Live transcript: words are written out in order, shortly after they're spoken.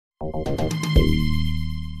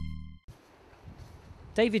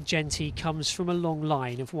David Genty comes from a long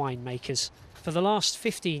line of winemakers. For the last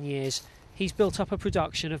 15 years, he's built up a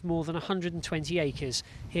production of more than 120 acres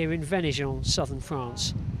here in Vennegon, southern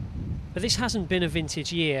France. But this hasn't been a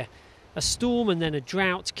vintage year. A storm and then a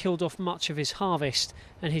drought killed off much of his harvest,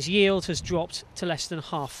 and his yield has dropped to less than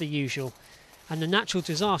half the usual. And the natural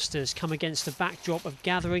disasters come against a backdrop of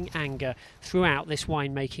gathering anger throughout this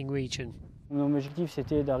winemaking region.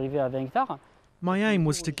 My aim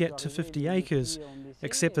was to get to 50 acres,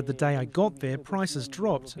 except that the day I got there, prices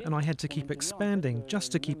dropped and I had to keep expanding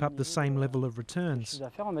just to keep up the same level of returns.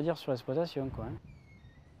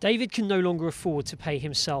 David can no longer afford to pay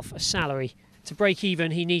himself a salary. To break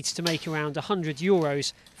even, he needs to make around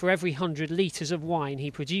 €100 for every 100 litres of wine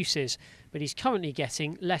he produces, but he's currently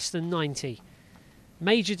getting less than 90.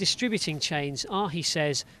 Major distributing chains are, he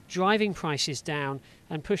says, driving prices down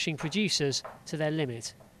and pushing producers to their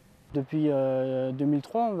limit.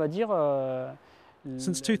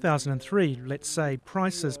 Since 2003, let's say,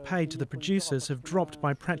 prices paid to the producers have dropped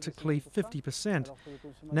by practically 50%.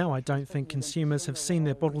 Now I don't think consumers have seen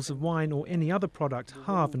their bottles of wine or any other product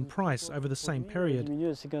halve in price over the same period.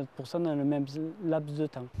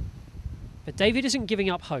 But David isn't giving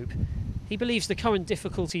up hope. He believes the current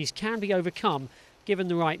difficulties can be overcome given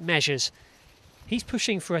the right measures. He's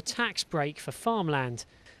pushing for a tax break for farmland,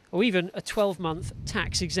 or even a 12-month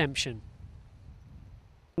tax exemption.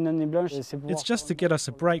 It's just to get us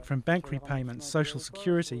a break from bank repayments, social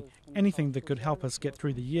security, anything that could help us get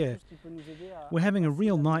through the year. We're having a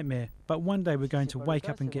real nightmare, but one day we're going to wake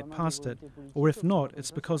up and get past it. Or if not,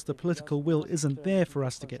 it's because the political will isn't there for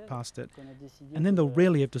us to get past it. And then they'll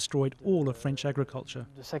really have destroyed all of French agriculture.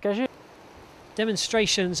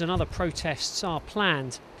 Demonstrations and other protests are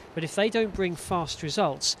planned, but if they don't bring fast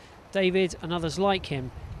results, David and others like him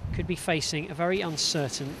could be facing a very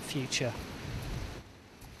uncertain future.